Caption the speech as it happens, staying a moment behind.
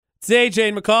It's AJ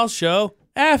and McCall show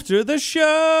after the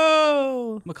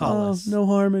show. McCall. No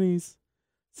harmonies.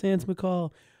 Sans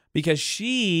McCall. Because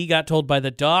she got told by the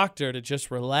doctor to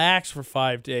just relax for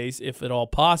 5 days, if at all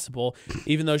possible.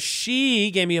 Even though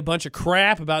she gave me a bunch of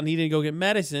crap about needing to go get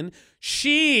medicine,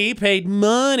 she paid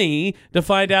money to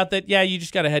find out that, yeah, you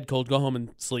just got a head cold. Go home and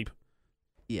sleep.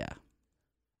 Yeah.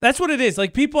 That's what it is.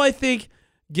 Like, people, I think,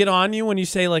 get on you when you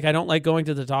say, like, I don't like going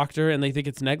to the doctor, and they think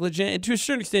it's negligent. And to a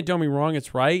certain extent, don't be wrong,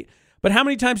 it's right. But how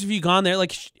many times have you gone there?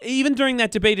 Like, even during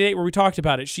that debate today where we talked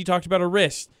about it, she talked about her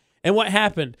wrist. And what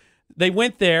happened? They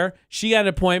went there. She got an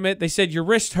appointment. They said, your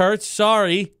wrist hurts.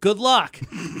 Sorry. Good luck.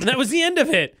 And that was the end of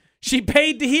it. She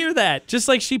paid to hear that, just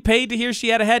like she paid to hear she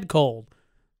had a head cold.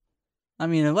 I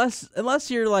mean, unless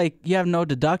you're like, you have no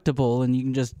deductible and you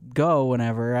can just go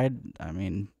whenever, I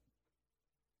mean,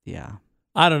 yeah.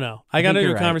 I don't know. I got into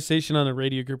a right. conversation on the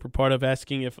radio group we're part of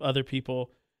asking if other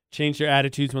people changed their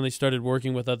attitudes when they started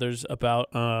working with others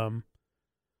about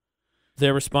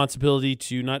their responsibility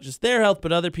to not just their health,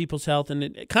 but other people's health. And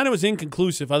it kind of was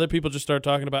inconclusive. Other people just started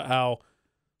talking about how,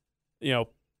 you know,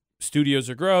 studios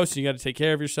are gross and you got to take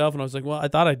care of yourself. And I was like, well, I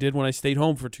thought I did when I stayed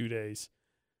home for 2 days.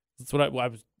 That's what I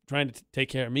was trying to take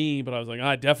care of me, but I was like,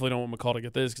 I definitely don't want McCall to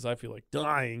get this because I feel like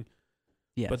dying.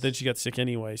 Yes. But then she got sick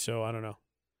anyway, so I don't know.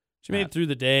 She made it through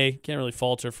the day. Can't really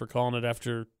fault her for calling it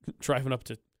after driving up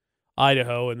to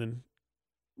Idaho and then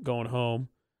going home.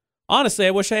 Honestly,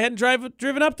 I wish I hadn't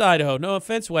driven up to Idaho. No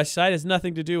offense, West Side. It has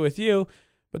nothing to do with you.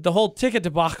 But the whole ticket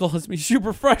debacle has me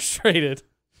super frustrated.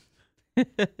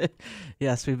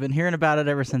 Yes, we've been hearing about it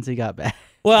ever since he got back.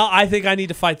 Well, I think I need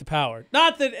to fight the power.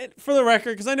 Not that, for the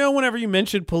record, because I know whenever you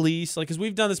mention police, like, because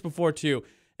we've done this before too.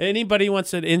 Anybody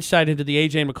wants an insight into the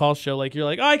AJ and McCall show, like, you're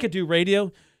like, oh, I could do radio.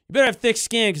 You better have thick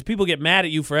skin because people get mad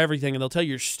at you for everything, and they'll tell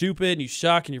you you're stupid and you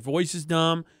suck and your voice is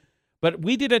dumb. But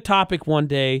we did a topic one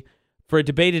day for a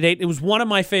debate at 8. It was one of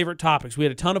my favorite topics. We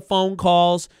had a ton of phone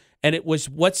calls, and it was,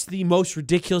 what's the most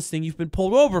ridiculous thing you've been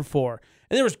pulled over for?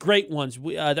 And there was great ones.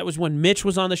 That was when Mitch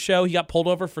was on the show. He got pulled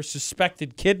over for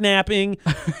suspected kidnapping.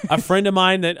 A friend of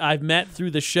mine that I've met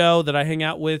through the show that I hang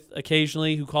out with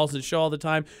occasionally, who calls the show all the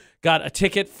time, got a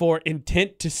ticket for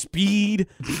intent to speed.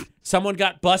 Someone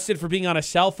got busted for being on a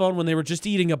cell phone when they were just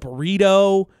eating a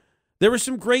burrito. There were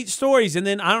some great stories. And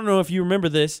then I don't know if you remember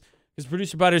this, because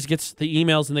Producer Butterz gets the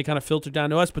emails and they kind of filter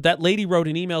down to us, but that lady wrote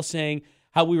an email saying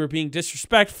how we were being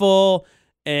disrespectful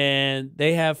and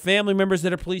they have family members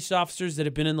that are police officers that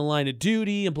have been in the line of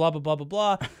duty and blah, blah, blah, blah,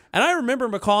 blah. And I remember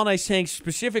McCall and I saying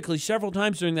specifically several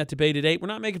times during that debate at 8, we're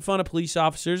not making fun of police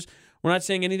officers. We're not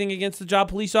saying anything against the job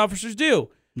police officers do.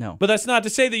 No. But that's not to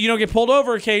say that you don't get pulled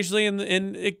over occasionally and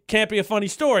it can't be a funny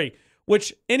story,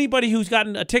 which anybody who's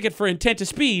gotten a ticket for intent to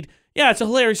speed, yeah, it's a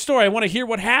hilarious story. I want to hear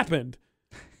what happened.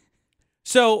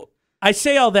 So I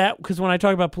say all that because when I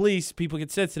talk about police, people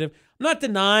get sensitive. I'm not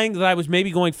denying that I was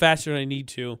maybe going faster than I need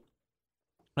to.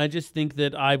 I just think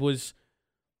that I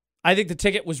think the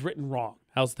ticket was written wrong.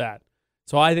 How's that?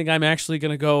 So I think I'm actually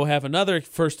going to go have another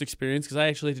first experience because I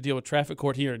actually had to deal with traffic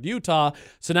court here in Utah.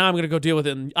 So now I'm going to go deal with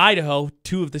it in Idaho,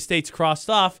 2 of the states crossed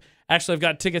off. Actually, I've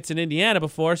got tickets in Indiana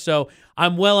before, so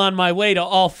I'm well on my way to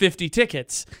all 50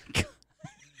 tickets.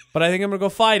 But I think I'm going to go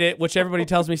fight it, which everybody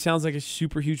tells me sounds like a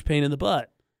super huge pain in the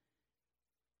butt.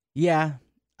 Yeah,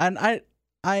 and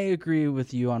I agree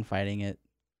with you on fighting it.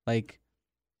 Like,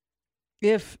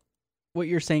 if what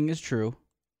you're saying is true,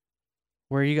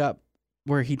 where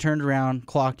he turned around,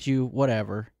 clocked you,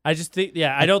 whatever. I just think,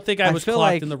 yeah, I don't think I was clocked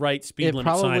like in the right speed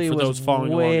limit sign for those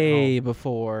following along. It at probably was way home.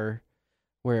 before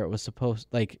where it was supposed,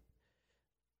 like,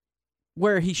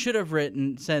 where he should have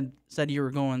written said you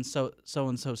were going so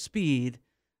and so speed.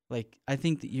 Like, I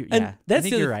think that you, yeah, I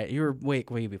think you're right. You were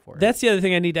way before. That's the other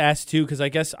thing I need to ask too, because I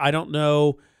guess I don't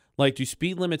know. Like, do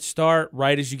speed limits start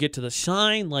right as you get to the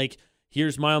sign? Like,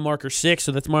 here's mile marker 6,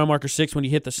 so that's mile marker 6 when you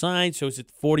hit the sign. So is it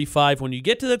 45 when you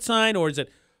get to that sign, or is it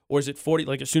 40?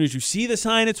 Like, as soon as you see the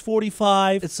sign, it's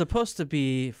 45. It's supposed to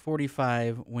be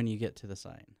 45 when you get to the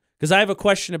sign. Because I have a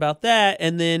question about that,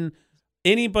 and then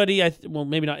anybody, well,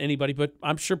 maybe not anybody, but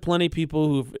I'm sure plenty of people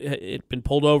who've been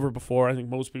pulled over before. I think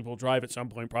most people drive at some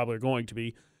point, probably are going to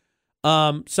be.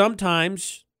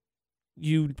 Sometimes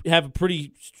you have a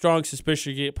pretty strong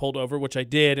suspicion you get pulled over, which I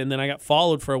did, and then I got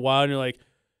followed for a while, and you're like,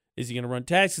 is he going to run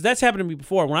tags? Because that's happened to me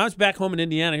before. When I was back home in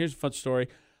Indiana, here's a fun story.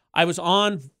 I was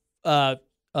on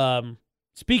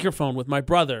speakerphone with my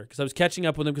brother because I was catching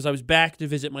up with him because I was back to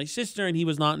visit my sister, and he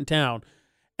was not in town.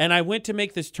 And I went to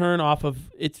make this turn off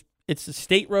of, it's a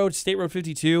state road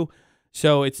 52,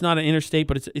 so it's not an interstate,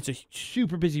 but it's a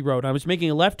super busy road. I was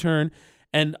making a left turn,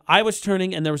 and I was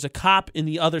turning, and there was a cop in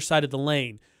the other side of the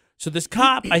lane. So this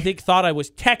cop, I think, thought I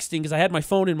was texting because I had my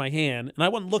phone in my hand, and I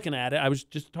wasn't looking at it. I was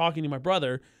just talking to my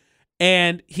brother,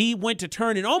 and he went to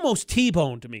turn and almost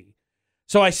T-boned me.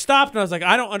 So I stopped, and I was like,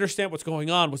 I don't understand what's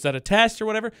going on. Was that a test or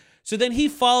whatever? So then he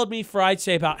followed me for, I'd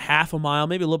say, about half a mile,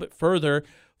 maybe a little bit further,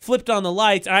 flipped on the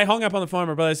lights, and I hung up on the phone.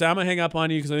 My brother said, I'm going to hang up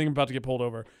on you because I think I'm about to get pulled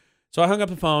over. So I hung up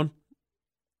the phone.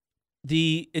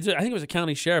 I think it was a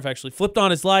county sheriff, actually, flipped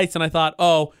on his lights, and I thought,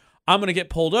 oh, I'm going to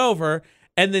get pulled over,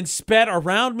 and then sped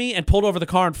around me and pulled over the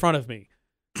car in front of me.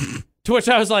 To which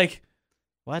I was like,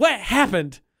 what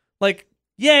happened? Like,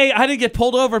 yay, I didn't get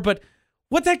pulled over, but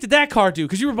what the heck did that car do?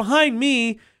 Because you were behind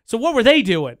me, so what were they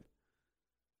doing?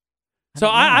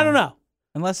 I don't know.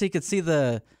 Unless he could see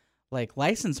the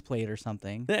license plate or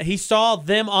something. He saw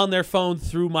them on their phone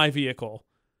through my vehicle.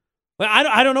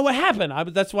 I don't know what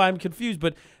happened. That's why I'm confused.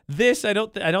 But this, I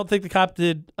don't think the cop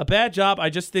did a bad job. I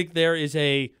just think there is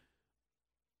a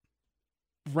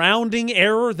rounding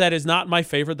error that is not my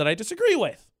favorite that I disagree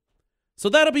with. So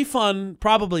that'll be fun.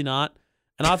 Probably not.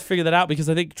 And I'll have to figure that out because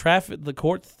I think the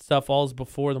court stuff falls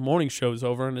before the morning show's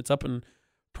over, and it's up in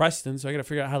Preston. So I got to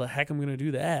figure out how the heck I'm going to do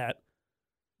that.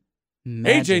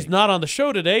 Magic. AJ's not on the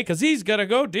show today because he's going to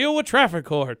go deal with traffic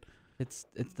court.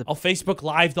 I'll Facebook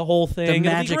Live the whole thing. The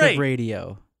magic of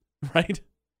radio. Right?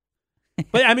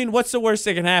 But, I mean, what's the worst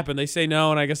that can happen? They say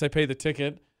no, and I guess I pay the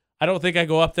ticket. I don't think I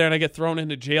go up there and I get thrown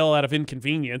into jail out of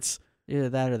inconvenience. Either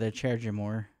that or they charge you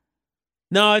more.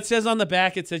 No, it says on the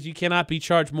back, it says you cannot be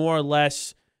charged more or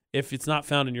less if it's not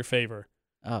found in your favor.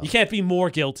 Oh. You can't be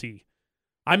more guilty.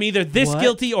 I'm either this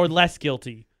guilty or less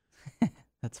guilty.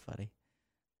 That's funny.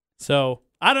 So,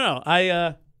 I don't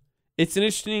know. It's an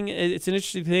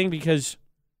interesting thing because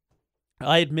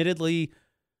I've been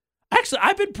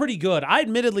pretty good. I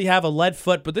admittedly have a lead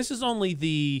foot, but this is only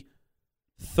the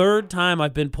third time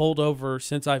I've been pulled over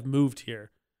since I've moved here.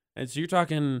 And so you're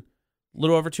talking a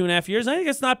little over 2.5 years. I think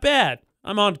it's not bad.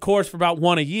 I'm on course for about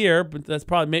one a year, but that's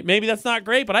probably, maybe that's not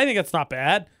great, but I think it's not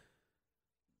bad.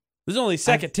 This is only the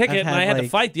second ticket, and I had to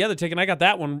fight the other ticket, and I got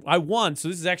that one. I won, so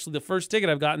this is actually the first ticket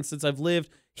I've gotten since I've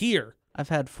lived here. I've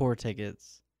had 4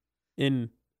 tickets. In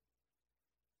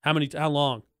how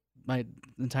long? My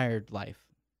entire life.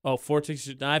 Oh, 4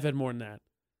 tickets. I've had more than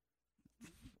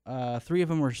that. 3 of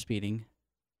them were speeding.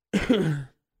 And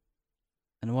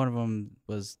one of them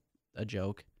was a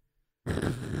joke.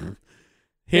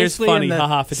 Here's basically funny. in the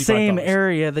Haha, $55. same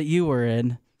area that you were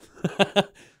in.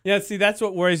 Yeah, see, that's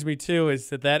what worries me too, is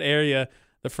that area,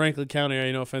 the Franklin County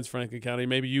area, no offense, Franklin County,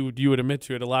 maybe you would admit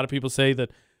to it. A lot of people say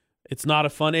that it's not a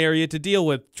fun area to deal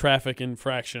with traffic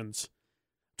infractions.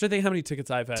 I'm trying to think how many tickets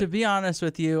I've had. To be honest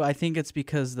with you, I think it's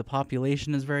because the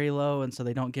population is very low, and so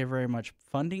they don't give very much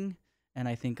funding, and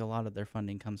I think a lot of their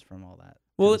funding comes from all that.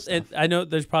 Well, I know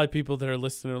there's probably people that are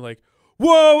listening and are like,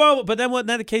 whoa, but then wasn't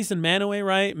that the case in Manaway,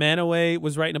 right? Manaway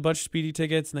was writing a bunch of speedy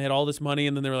tickets, and they had all this money,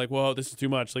 and then they were like, whoa, this is too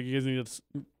much. Like, you guys need to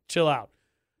chill out.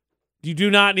 You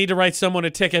do not need to write someone a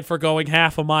ticket for going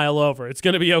half a mile over. It's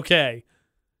going to be okay.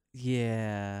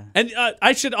 Yeah. And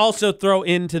I should also throw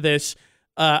into this,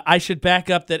 I should back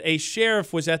up that a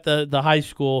sheriff was at the high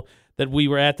school that we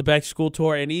were at the back to school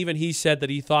tour, and even he said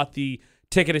that he thought the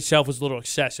ticket itself was a little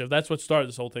excessive. That's what started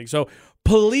this whole thing. So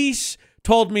police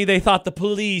told me they thought the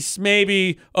police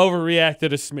maybe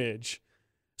overreacted a smidge.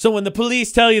 So when the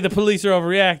police tell you the police are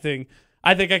overreacting,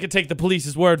 I think I could take the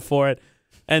police's word for it,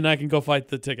 and I can go fight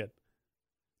the ticket.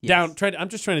 Yes. I'm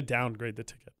just trying to downgrade the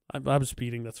ticket. I'm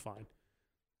speeding. That's fine.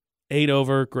 8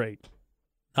 over, great.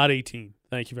 Not 18.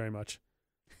 Thank you very much.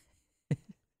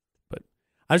 But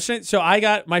I'm just saying. So I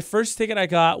got my first ticket. I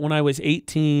got when I was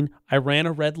 18. I ran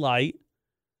a red light.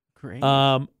 Great.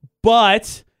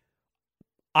 But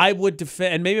I would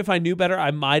defend, and maybe if I knew better,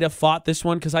 I might have fought this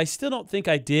one because I still don't think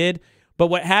I did. But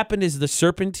what happened is the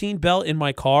serpentine belt in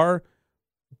my car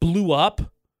blew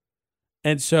up.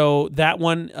 And so that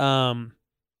one, if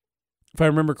I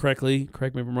remember correctly,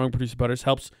 correct me if I'm wrong, Producer Butterz,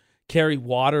 helps carry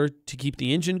water to keep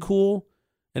the engine cool.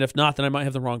 And if not, then I might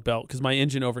have the wrong belt because my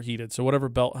engine overheated. So whatever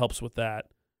belt helps with that.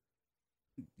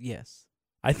 Yes.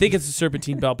 I think it's a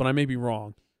serpentine belt, but I may be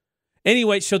wrong.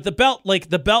 Anyway, so the belt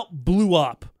blew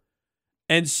up.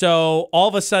 And so all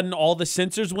of a sudden, all the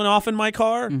sensors went off in my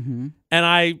car. Mm-hmm. And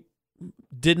I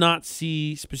did not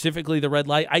see specifically the red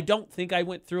light. I don't think I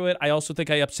went through it. I also think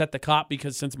I upset the cop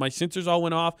because since my sensors all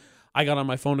went off, I got on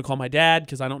my phone to call my dad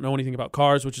because I don't know anything about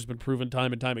cars, which has been proven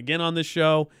time and time again on this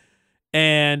show.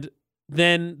 And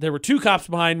then there were 2 cops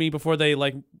behind me before they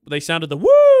sounded the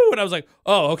woo, and I was like,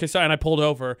 oh, okay, sorry, and I pulled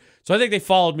over. So I think they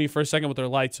followed me for a second with their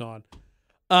lights on.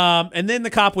 And then the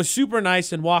cop was super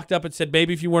nice and walked up and said,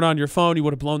 "Baby, if you weren't on your phone, you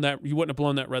wouldn't have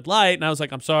blown that red light." And I was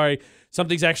like, "I'm sorry,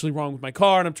 something's actually wrong with my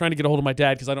car, and I'm trying to get a hold of my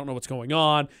dad because I don't know what's going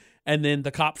on." And then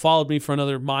the cop followed me for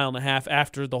another mile and a half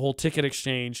after the whole ticket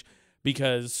exchange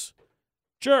because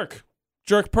jerk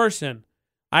person.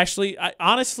 I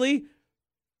honestly,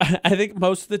 I think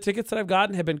most of the tickets that I've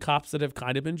gotten have been cops that have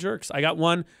kind of been jerks. I got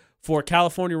one for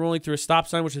California rolling through a stop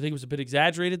sign, which I think was a bit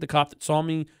exaggerated. The cop that saw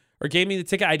me or gave me the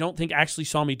ticket, I don't think actually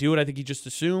saw me do it. I think he just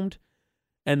assumed.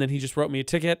 And then he just wrote me a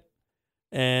ticket.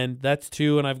 And that's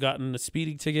 2. And I've gotten a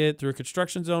speeding ticket through a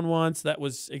construction zone once. That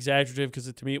was exaggerative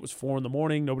because to me it was 4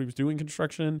 a.m. Nobody was doing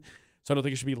construction. So I don't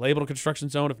think it should be labeled a construction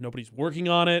zone if nobody's working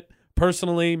on it.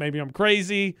 Personally, maybe I'm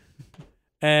crazy.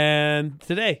 And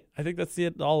today, I think that's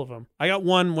all of them. I got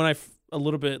one when a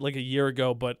little bit like a year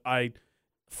ago, but I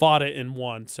fought it and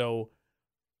won. So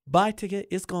buy ticket,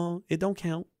 it's gone. It don't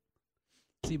count.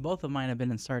 See, both of mine have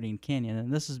been in Sardine Canyon,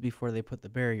 and this is before they put the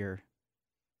barrier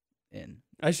in.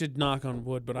 I should knock on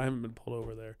wood, but I haven't been pulled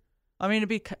over there. I mean,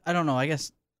 I don't know. I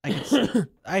guess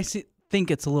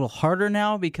think it's a little harder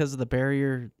now because of the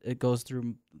barrier. It goes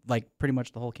through like pretty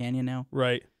much the whole canyon now.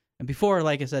 Right. And before,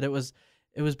 like I said, it was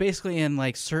basically in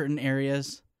like certain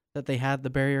areas that they had the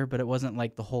barrier, but it wasn't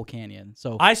like the whole canyon.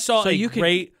 So I saw a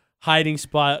great hiding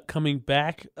spot coming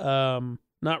back. Not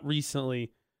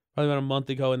recently, probably about a month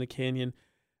ago in the canyon.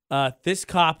 This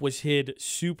cop was hid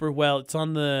super well. It's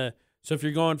on so if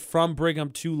you're going from Brigham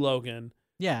to Logan.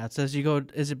 Yeah, it says you go,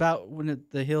 is about when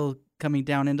the hill coming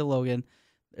down into Logan.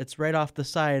 It's right off the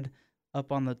side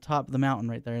up on the top of the mountain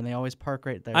right there, and they always park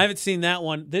right there. I haven't seen that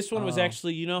one. This one was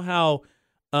actually, you know how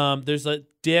there's a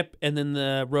dip and then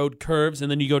the road curves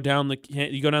and then you go down the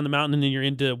mountain and then you're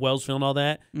into Wellsville and all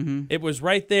that. Mm-hmm. It was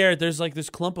right there. There's like this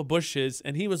clump of bushes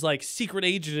and he was like secret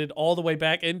agented all the way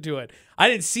back into it. I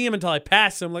didn't see him until I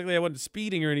passed him. Luckily I wasn't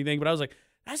speeding or anything, but I was like,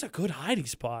 that's a good hiding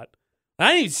spot. I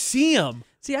didn't even see him.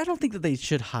 See, I don't think that they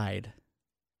should hide,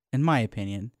 in my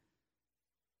opinion.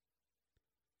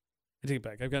 I take it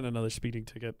back. I've gotten another speeding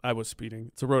ticket. I was speeding.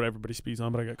 It's a road everybody speeds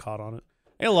on, but I got caught on it.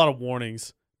 I had a lot of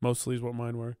warnings. Mostly is what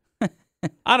mine were.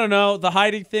 I don't know. The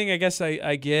hiding thing, I guess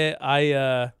I get.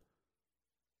 I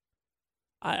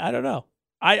don't know.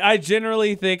 I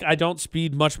generally think I don't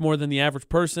speed much more than the average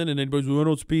person, and anybody's like, I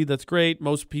don't speed. That's great.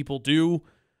 Most people do.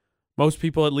 Most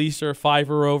people at least are 5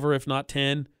 or over, if not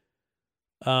 10.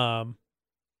 I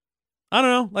don't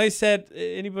know. Like I said,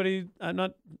 anybody. I'm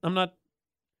not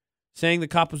saying the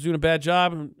cop was doing a bad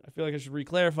job. I feel like I should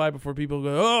re-clarify before people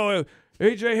go, "Oh,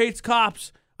 AJ hates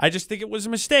cops." I just think it was a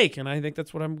mistake, and I think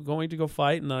that's what I'm going to go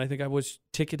fight, and I think I was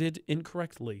ticketed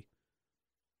incorrectly.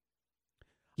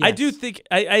 Yes. I do think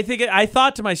I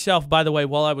thought to myself, by the way,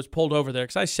 while I was pulled over there,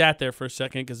 because I sat there for a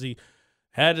second because he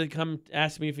had to come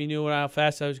ask me if he knew how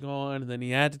fast I was going, and then he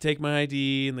had to take my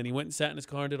ID, and then he went and sat in his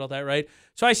car and did all that, right?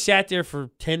 So I sat there for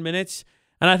 10 minutes,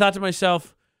 and I thought to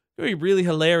myself, it would be really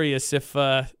hilarious if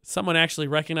someone actually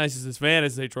recognizes this van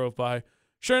as they drove by.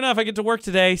 Sure enough, I get to work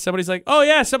today. Somebody's like, oh,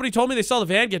 yeah, somebody told me they saw the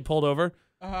van get pulled over.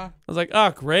 Uh-huh. I was like, oh,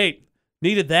 great.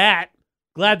 Needed that.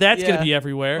 Glad that's going to be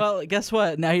everywhere. Well, guess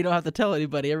what? Now you don't have to tell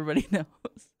anybody. Everybody knows.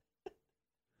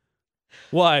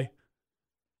 Why?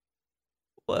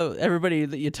 Well, everybody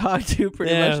that you talk to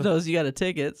pretty much knows you got a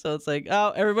ticket. So it's like,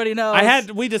 oh, everybody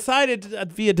knows. We decided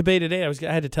via debate today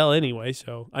I had to tell anyway.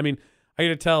 So, I mean, I'm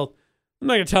not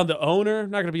going to tell the owner.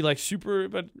 I'm not going to be like super,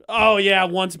 but, oh, yeah,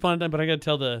 once upon a time. But I got to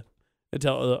tell the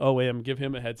OAM, give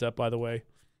him a heads up, by the way.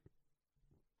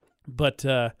 But,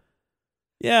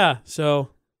 yeah, so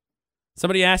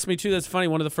somebody asked me, too, that's funny,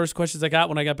 one of the first questions I got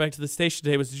when I got back to the station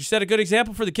today was, did you set a good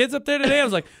example for the kids up there today? I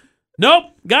was like, nope,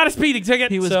 got a speeding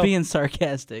ticket. He was being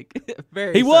sarcastic.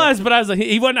 He was, but I was like,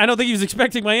 he wasn't. I don't think he was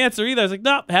expecting my answer either. I was like,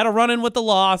 nope, had a run-in with the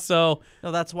law, so.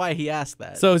 No, that's why he asked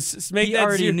that. So make he that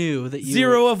already knew that you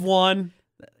 0 of 1.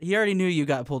 He already knew you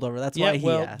got pulled over. That's why he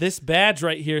asked. This badge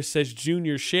right here says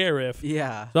junior sheriff.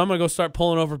 Yeah. So I'm going to go start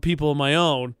pulling over people of my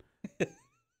own.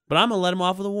 But I'm going to let them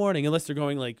off with a warning unless they're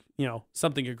going like,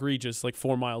 something egregious, like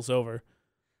 4 miles over.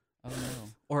 Oh, no.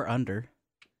 Or under.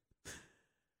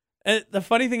 And the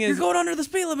funny thing is, you're going under the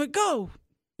speed limit. Go.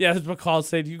 Yeah, that's what McCall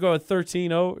said. You go at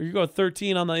 13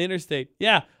 on the interstate.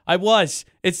 Yeah, I was.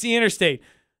 It's the interstate.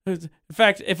 In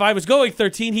fact, if I was going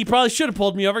 13, he probably should have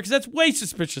pulled me over because that's way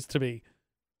suspicious to me.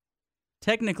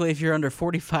 Technically, if you're under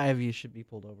 45, you should be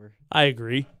pulled over. I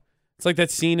agree. It's like that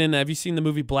scene have you seen the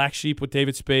movie Black Sheep with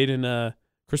David Spade and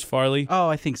Chris Farley? Oh,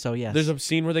 I think so, yes. There's a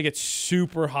scene where they get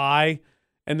super high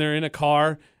and they're in a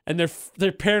car and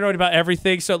they're paranoid about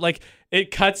everything. So like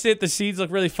it cuts it. The scenes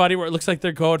look really funny where it looks like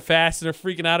they're going fast and they're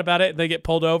freaking out about it, and they get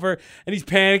pulled over, and he's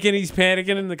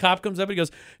panicking, and the cop comes up and he goes,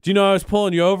 "Do you know I was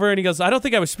pulling you over?" And he goes, "I don't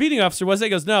think I was speeding, officer, was I?" He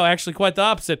goes, "No, actually, quite the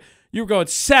opposite. You were going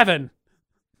 7."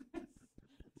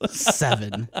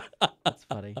 7. That's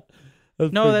funny.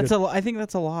 I think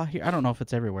that's a law here. I don't know if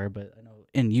it's everywhere, but I know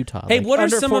in Utah. Hey, like, what are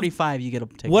under some 45 you get a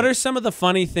ticket. What are some of the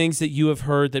funny things that you have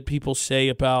heard that people say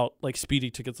about like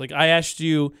speeding tickets? Like I asked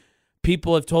you,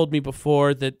 people have told me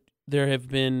before that there have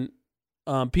been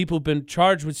people who've been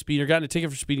charged with speeding or gotten a ticket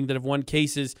for speeding that have won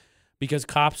cases because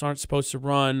cops aren't supposed to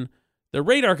run their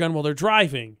radar gun while they're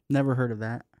driving. Never heard of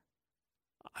that.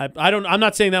 I'm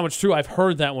not saying that one's true. I've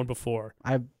heard that one before.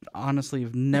 I honestly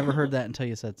have never heard that until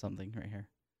you said something right here.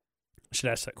 I should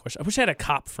ask that question. I wish I had a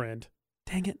cop friend.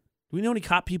 Dang it. Do we know any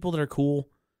cop people that are cool?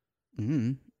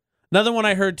 Mm-hmm. Another one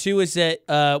I heard, too, is that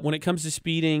when it comes to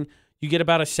speeding, you get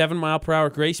about a 7-mile-per-hour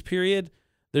grace period.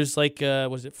 There's like,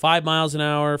 5 miles an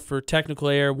hour for technical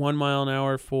error, 1 mile an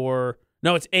hour for...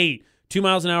 No, it's 8. 2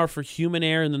 miles an hour for human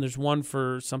error, and then there's 1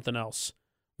 for something else.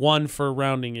 1 for a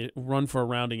rounding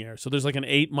error. So there's like an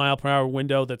 8-mile-per-hour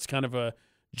window that's kind of a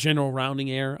general rounding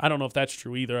error. I don't know if that's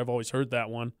true either. I've always heard that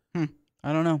one.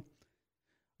 I don't know.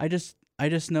 I just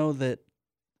know that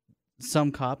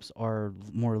some cops are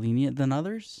more lenient than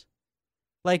others.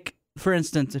 Like, for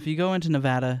instance, if you go into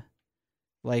Nevada,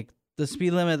 like the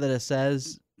speed limit that it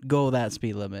says, go that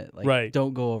speed limit. Like, right.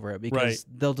 Don't go over it because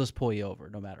they'll just pull you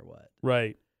over no matter what.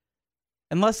 Right.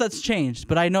 Unless that's changed,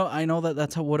 but I know that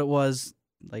that's what it was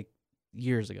like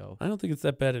years ago. I don't think it's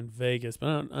that bad in Vegas,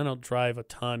 but I don't drive a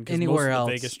ton because most Anywhere of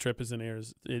the else. Vegas trip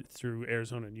is through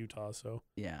Arizona and Utah. So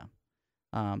yeah,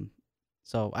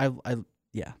 so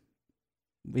yeah,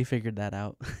 we figured that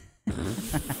out.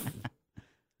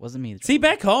 Wasn't me. See,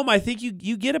 back home, I think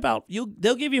you get about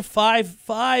they'll give you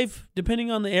five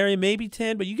depending on the area, maybe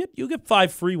 10, but you'll get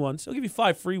 5 free ones. They'll give you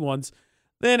 5 free ones.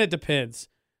 Then it depends.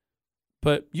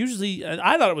 But usually,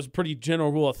 I thought it was a pretty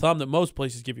general rule of thumb that most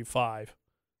places give you 5.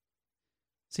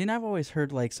 See, and I've always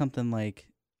heard like something like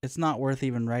it's not worth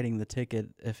even writing the ticket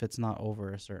if it's not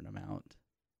over a certain amount.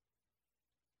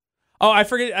 Oh, I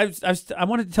forget. I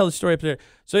wanted to tell the story up there.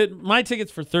 So my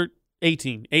ticket's for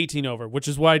 18 over, which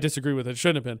is why I disagree with it. It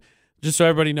shouldn't have been. Just so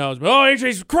everybody knows. But, oh,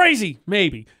 AJ's crazy.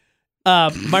 Maybe.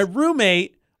 My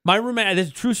roommate, this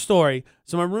is a true story.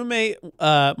 So my roommate,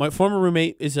 my former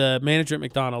roommate is a manager at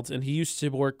McDonald's, and he used to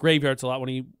work graveyards a lot when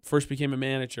he first became a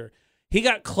manager. He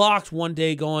got clocked one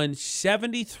day going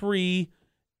 73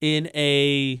 in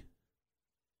a...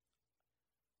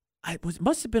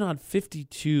 must have been on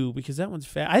 52 because that one's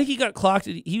fast. I think he got clocked.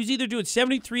 He was either doing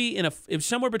 73 it was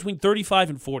somewhere between 35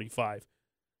 and 45.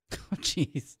 Oh,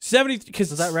 jeez. 70 because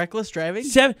was that reckless driving?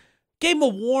 Gave him a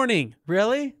warning.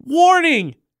 Really?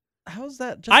 Warning. How's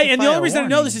that? And the only reason I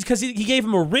know this is because he gave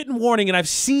him a written warning, and I've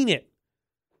seen it.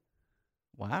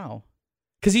 Wow.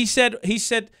 Because he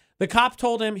said the cop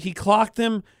told him he clocked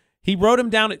him. He wrote him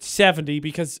down at 70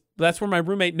 because that's where my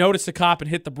roommate noticed the cop and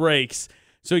hit the brakes.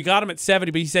 So he got him at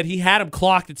 70, but he said he had him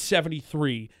clocked at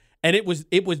 73, and it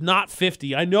was not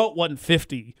 50. I know it wasn't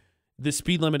 50, the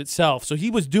speed limit itself. So he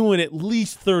was doing at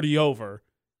least 30 over.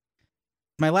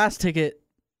 My last ticket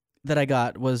that I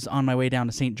got was on my way down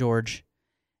to St. George,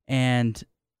 and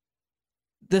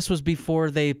this was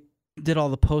before they did all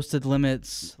the posted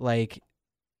limits, like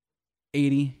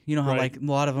 80. You know how like a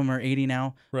lot of them are 80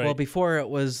 now? Right. Well, before it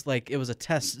was like it was a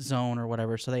test zone or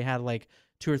whatever, so they had like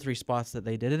 2 or 3 spots that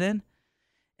they did it in.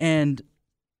 And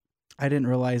I didn't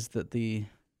realize that the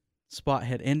spot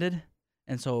had ended,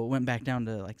 and so it went back down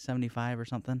to like 75 or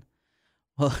something.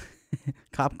 Well,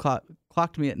 cop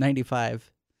clocked me at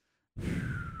 95.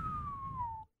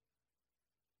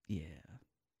 Yeah.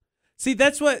 See,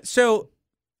 that's what. So,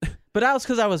 but that was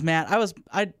because I was mad. I was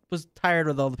tired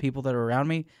with all the people that were around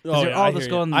me. Oh, yeah, all just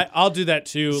going. I'll do that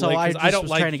too. So like, I don't was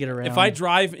like trying to get around. If I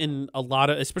drive in a lot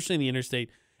of, especially in the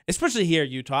interstate. Especially here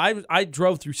in Utah, I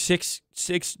drove through six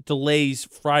delays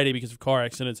Friday because of car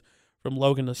accidents from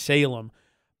Logan to Salem.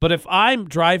 But if I'm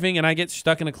driving and I get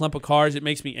stuck in a clump of cars, it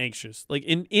makes me anxious. Like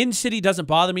in city doesn't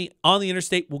bother me. On the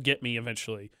interstate will get me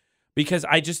eventually because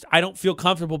I don't feel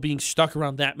comfortable being stuck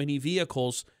around that many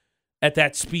vehicles at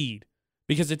that speed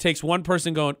because it takes one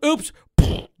person going, oops,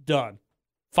 done.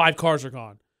 5 cars are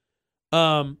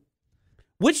gone.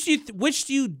 Which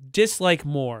do you dislike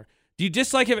more? Do you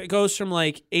dislike if it goes from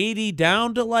like 80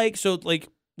 down to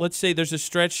let's say there's a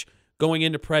stretch going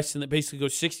into Preston that basically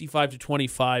goes 65 to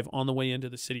 25 on the way into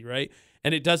the city, right?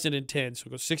 And it doesn't in 10. So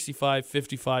it goes 65,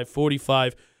 55,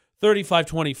 45, 35,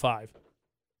 25.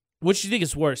 Which do you think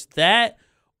is worse? That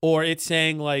or it's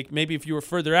saying like maybe if you were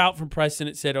further out from Preston,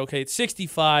 it said, okay, it's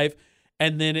 65,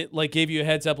 and then it like gave you a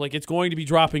heads up like it's going to be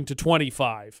dropping to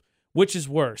 25. Which is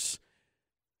worse?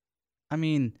 I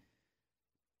mean,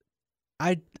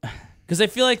 because I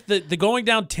feel like the going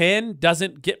down 10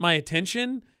 doesn't get my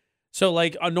attention. So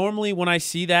like normally when I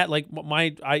see that, like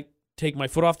I take my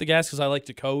foot off the gas because I like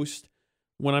to coast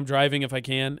when I'm driving if I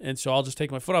can, and so I'll just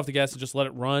take my foot off the gas and just let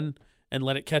it run and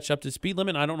let it catch up to the speed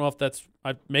limit. I don't know if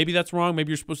maybe that's wrong. Maybe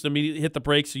you're supposed to immediately hit the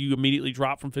brakes so you immediately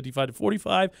drop from 55 to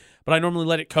 45. But I normally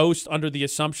let it coast under the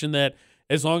assumption that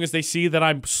as long as they see that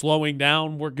I'm slowing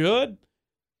down, we're good.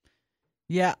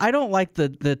 Yeah, I don't like the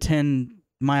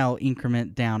 10-mile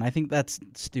increment down. I think that's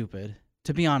stupid,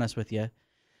 to be honest with you.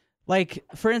 Like,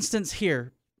 for instance,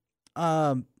 here, we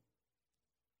don't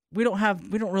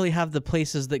really have the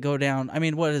places that go down. I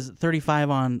mean, what is it, 35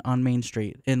 on Main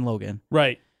Street in Logan?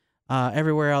 Right.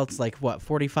 Everywhere else, like what,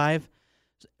 45?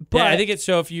 But yeah, I think it's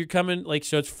so if you're coming like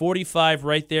so it's 45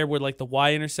 right there where like the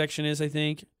Y intersection is, I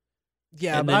think.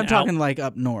 Yeah, but I'm talking like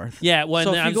up north. Yeah, well,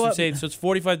 So and if I you was go saying so it's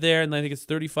 45 there, and then I think it's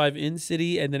 35 in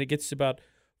city, and then it gets to about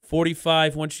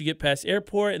 45 once you get past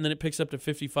airport, and then it picks up to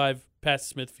 55 past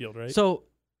Smithfield, right? So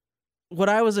what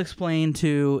I was explained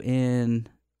to in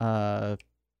driver's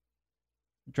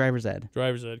ed.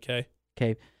 Driver's ed, okay.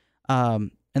 Okay.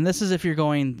 And this is if you're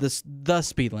going the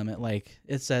speed limit, like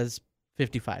it says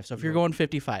 55. So if you're going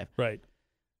 55. Right.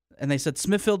 And they said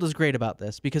Smithfield is great about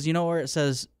this because you know where it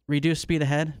says reduce speed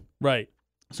ahead? Right.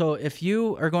 So if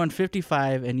you are going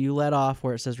 55 and you let off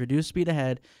where it says reduce speed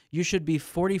ahead, you should be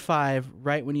 45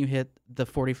 right when you hit the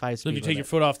 45 speed So if you limit. take your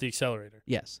foot off the accelerator.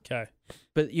 Yes. Okay.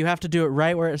 But you have to do it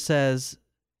right where it says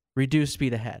reduce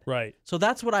speed ahead. Right. So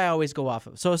that's what I always go off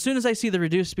of. So as soon as I see the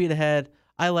reduce speed ahead,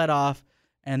 I let off,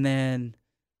 and then,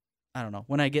 I don't know,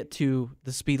 when I get to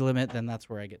the speed limit, then that's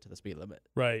where I get to the speed limit.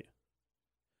 Right.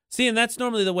 See, and that's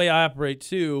normally the way I operate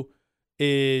too,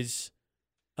 is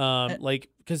like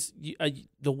because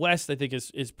the West I think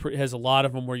has a lot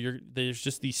of them where there's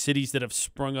just these cities that have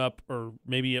sprung up, or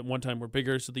maybe at one time were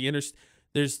bigger. So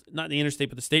there's not the interstate,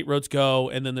 but the state roads go,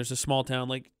 and then there's a small town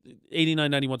like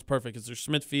 89, 91's perfect because there's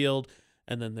Smithfield,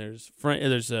 and then there's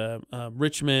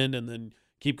Richmond, and then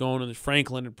keep going, and there's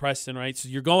Franklin and Preston, right? So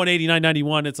you're going 89,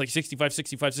 91, it's like 65,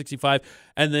 65, 65,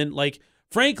 and then like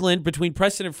Franklin, between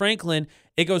Preston and Franklin,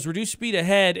 it goes reduce speed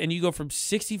ahead, and you go from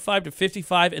 65 to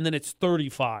 55, and then it's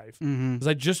 35. Because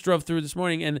I just drove through this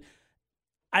morning, and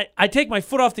I take my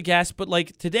foot off the gas, but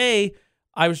like today,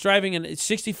 I was driving and it's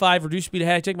 65, reduce speed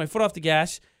ahead. I take my foot off the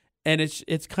gas, and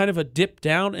it's kind of a dip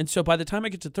down, and so by the time I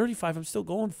get to 35, I'm still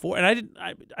going and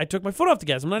I took my foot off the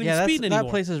gas. I'm not even speeding anymore. That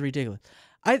place is ridiculous.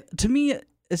 To me,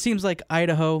 it seems like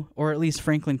Idaho, or at least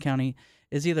Franklin County,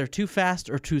 is either too fast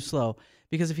or too slow.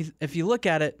 Because if you look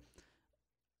at it,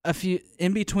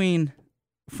 in between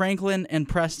Franklin and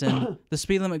Preston, the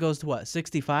speed limit goes to what,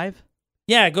 65?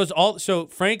 Yeah, it goes all. So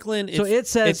Franklin, so it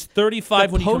says it's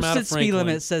 35 when you come out of Franklin. The posted speed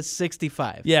limit says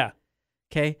 65. Yeah.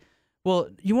 Okay. Well,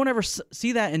 you won't ever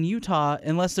see that in Utah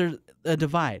unless there's a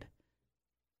divide.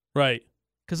 Right.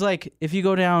 Because like if you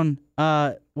go down,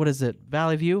 what is it,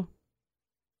 Valley View?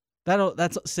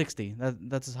 That's 60.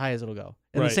 That's as high as it'll go.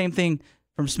 And the same thing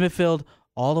from Smithfield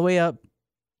all the way up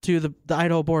to the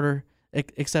Idaho border,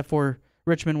 except for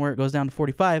Richmond where it goes down to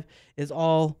 45, is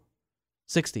all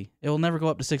 60. It will never go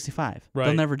up to 65. Right.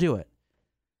 They'll never do it.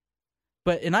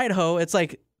 But in Idaho, it's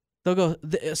like they'll go.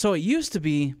 So it used to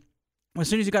be, as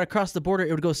soon as you got across the border,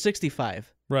 it would go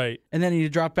 65. Right. And then you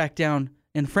drop back down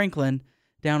in Franklin,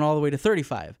 down all the way to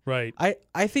 35. Right.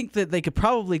 I think that they could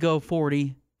probably go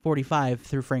 40, 45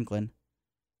 through Franklin,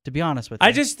 to be honest with you.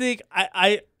 I just think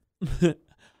I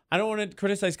don't want to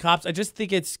criticize cops. I just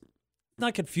think it's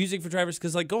not confusing for drivers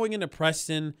because, like, going into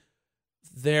Preston,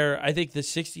 I think the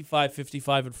 65,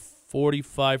 55, and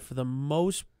 45 for the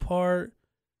most part.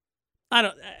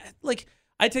 I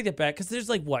take that back because there's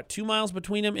like, 2 miles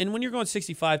between them? And when you're going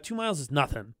 65, 2 miles is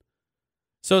nothing.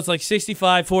 So it's like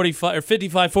 65, 45, or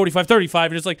 55, 45,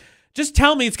 35. And it's like, just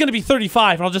tell me it's going to be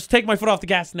 35 and I'll just take my foot off the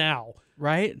gas now.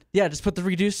 Right? Yeah, just put the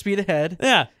reduced speed ahead.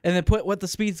 Yeah. And then put what the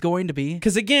speed's going to be.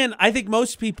 Because, again, I think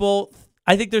most people,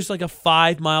 there's like a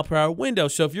 5 mile per hour window.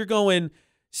 So if you're going,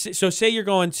 say you're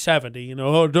going 70,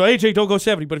 AJ, don't go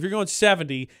 70. But if you're going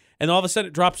 70 and all of a sudden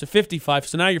it drops to 55,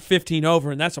 so now you're 15 over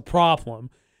and that's a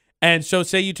problem. And so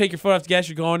say you take your foot off the gas,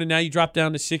 you're going, and now you drop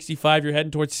down to 65, you're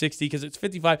heading towards 60 because it's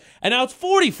 55, and now it's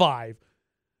 45.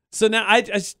 So now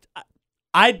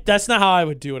that's not how I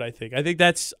would do it. I think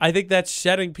that's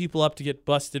setting people up to get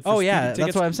busted. For speeding tickets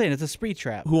that's what I'm saying. It's a speed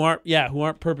trap. Who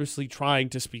aren't purposely trying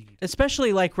to speed,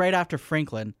 especially like right after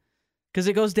Franklin, because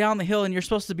it goes down the hill and you're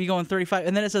supposed to be going 35,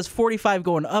 and then it says 45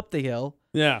 going up the hill.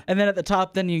 Yeah. And then at the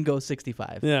top, then you can go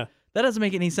 65. Yeah. That doesn't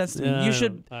make any sense to me. Yeah, You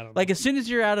should, I don't like, know. as soon as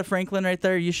you're out of Franklin right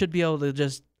there, you should be able to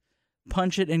just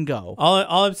punch it and go.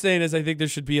 All I'm saying is I think there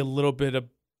should be a little bit of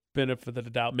benefit of the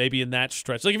doubt, maybe in that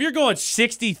stretch. Like if you're going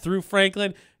 60 through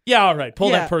Franklin, yeah, all right,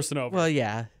 pull that person over. Well,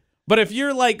 yeah. But if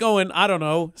you're like going, I don't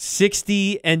know,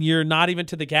 60 and you're not even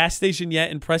to the gas station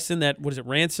yet in Preston, that, what is it,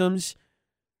 Ransoms?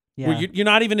 Yeah. Where you're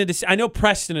not even into, I know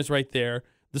Preston is right there.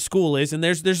 The school is, and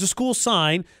there's a school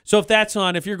sign. So if that's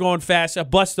on, if you're going fast,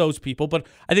 bust those people. But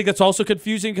I think that's also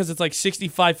confusing because it's like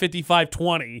 65, 55,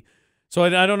 20. So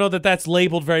I don't know that that's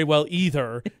labeled very well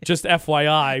either. Just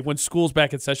FYI, when school's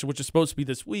back in session, which is supposed to be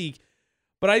this week.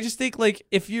 But I just think, like,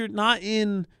 if you're not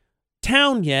in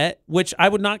town yet, which I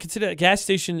would not consider a gas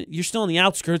station, you're still on the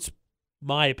outskirts,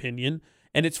 my opinion,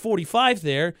 and it's 45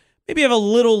 there, maybe you have a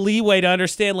little leeway to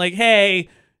understand, like, hey,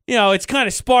 you know, it's kind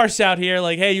of sparse out here.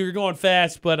 Like, hey, you're going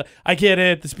fast, but I get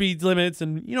it, the speed limits,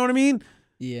 and you know what I mean?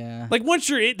 Yeah. Like, once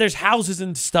you're in, there's houses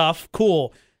and stuff,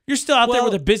 cool. You're still out there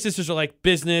where the businesses are like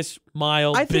business,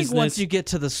 mile, I business. think once you get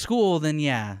to the school, then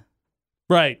yeah.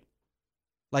 Right.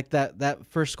 Like that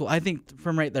first school. I think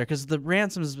from right there, because the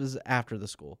Ransoms was after the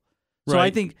school. So Right. I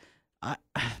think,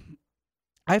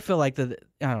 I feel like that,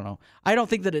 I don't know. I don't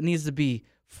think that it needs to be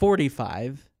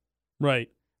 45 Right.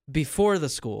 before the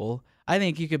school. I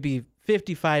think you could be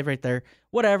 55 right there.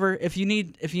 Whatever. If you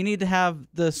need to have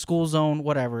the school zone,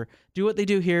 whatever. Do what they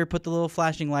do here. Put the little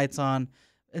flashing lights on,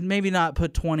 and maybe not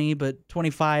put 20, but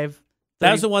 25. 30,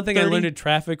 That was the one thing 30. I learned in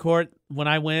traffic court when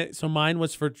I went. So mine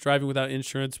was for driving without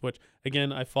insurance, which,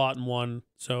 again, I fought and won.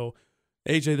 So,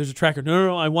 AJ, there's a tracker.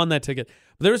 No, I won that ticket.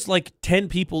 But there was like 10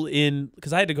 people in,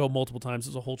 because I had to go multiple times. It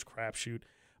was a whole crapshoot.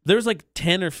 There was like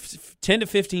 10 to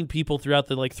 15 people throughout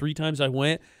the like 3 times I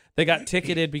went. They got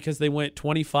ticketed because they went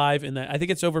 25 in that. I think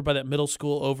it's over by that middle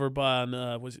school over by,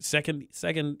 was it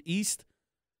Second East?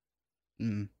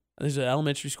 Mm. There's an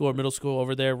elementary school or middle school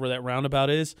over there where that roundabout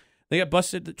is. They got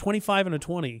busted at 25 and a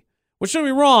 20. Which, don't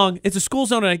get me wrong, it's a school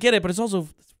zone and I get it, but it's also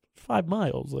 5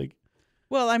 miles. Like,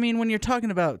 Well, I mean, when you're talking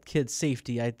about kids'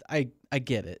 safety, I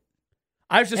get it.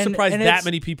 I was just surprised and that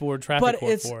many people were in traffic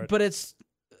court for it. But it's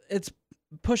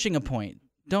pushing a point.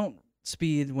 Don't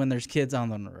speed when there's kids on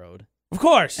the road. Of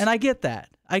course. And I get that.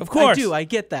 Of course. I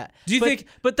get that. Do you think?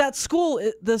 But that school,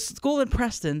 the school in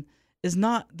Preston, is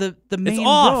not the main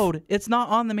off. road. It's not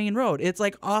on the main road. It's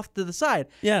like off to the side.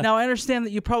 Yeah. Now I understand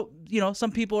that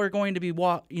some people are going to be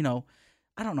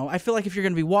I don't know. I feel like if you're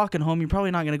going to be walking home, you're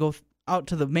probably not going to go out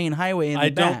to the main highway. I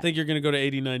don't think you're going to go to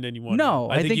 8991. No,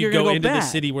 I think you you're go gonna go into the back.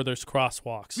 city where there's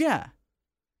crosswalks. Yeah.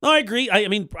 No, I agree. I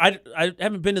mean, I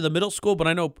haven't been to the middle school, but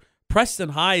I know Preston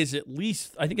High is at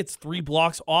least, I think it's 3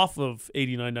 blocks off of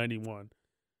 8991.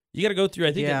 You got to go through,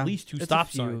 I think, at least 2 stop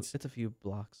signs. It's a few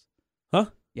blocks. Huh?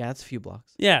 Yeah, it's a few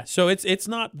blocks. Yeah, so it's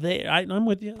not there. I'm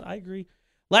with you. I agree.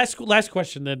 Last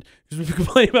question then, because we've been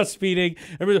complaining about speeding.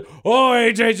 Everybody's like, oh,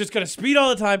 AJ's just going to speed all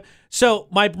the time. So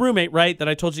my roommate, right, that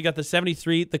I told you got the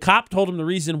 73, the cop told him the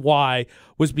reason why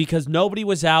was because nobody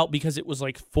was out because it was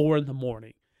like 4 in the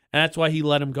morning. And that's why he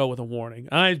let him go with a warning.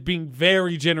 I was being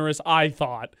very generous, I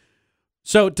thought.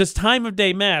 So does time of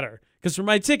day matter? Because for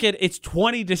my ticket, it's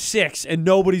 20 to 6 and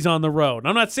nobody's on the road.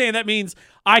 I'm not saying that means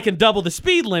I can double the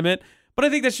speed limit, but I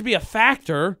think that should be a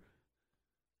factor.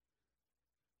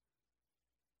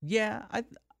 Yeah,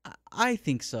 I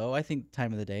think so. I think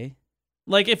time of the day.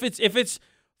 Like if it's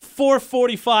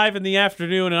 4:45 in the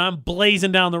afternoon and I'm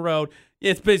blazing down the road,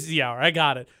 it's busy hour. I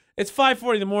got it. It's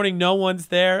 5:40 in the morning, no one's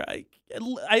there.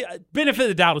 I benefit of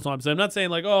the doubt is what I'm saying. I'm not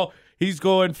saying like, oh, he's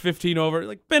going 15 over.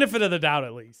 Like benefit of the doubt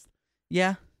at least.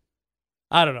 Yeah.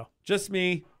 I don't know. Just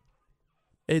me.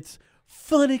 It's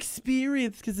fun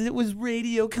experience because it was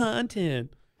radio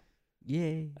content.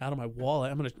 Yay. Out of my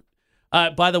wallet. I'm going to.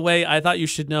 By the way, I thought you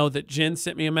should know that Jen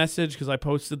sent me a message because I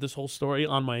posted this whole story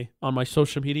on my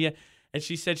social media, and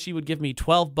she said she would give me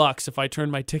 $12 if I turned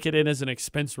my ticket in as an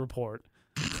expense report.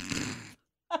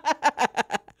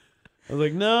 I was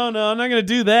like, no, I'm not going to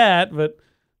do that, but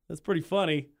that's pretty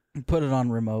funny. Put it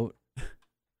on remote.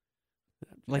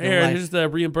 Like Here's the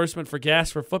reimbursement for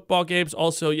gas for football games.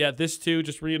 Also, yeah, this too,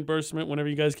 just reimbursement whenever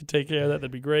you guys can take care of that.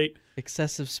 That'd be great.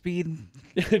 Excessive speed.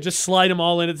 Just slide them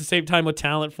all in at the same time with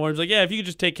talent forms. Like, yeah, if you could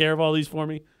just take care of all these for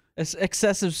me.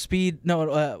 Excessive speed.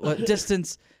 No, what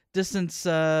distance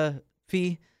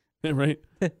fee. Yeah, right.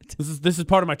 This is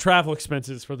part of my travel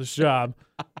expenses for this job.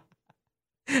 I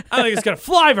don't think it's gonna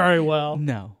fly very well.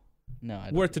 No, I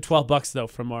don't. Worth the $12 though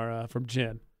from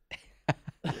Jen.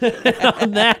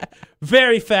 On that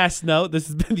very fast note, this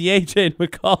has been the AJ and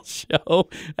McCall show.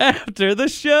 After the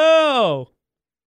show.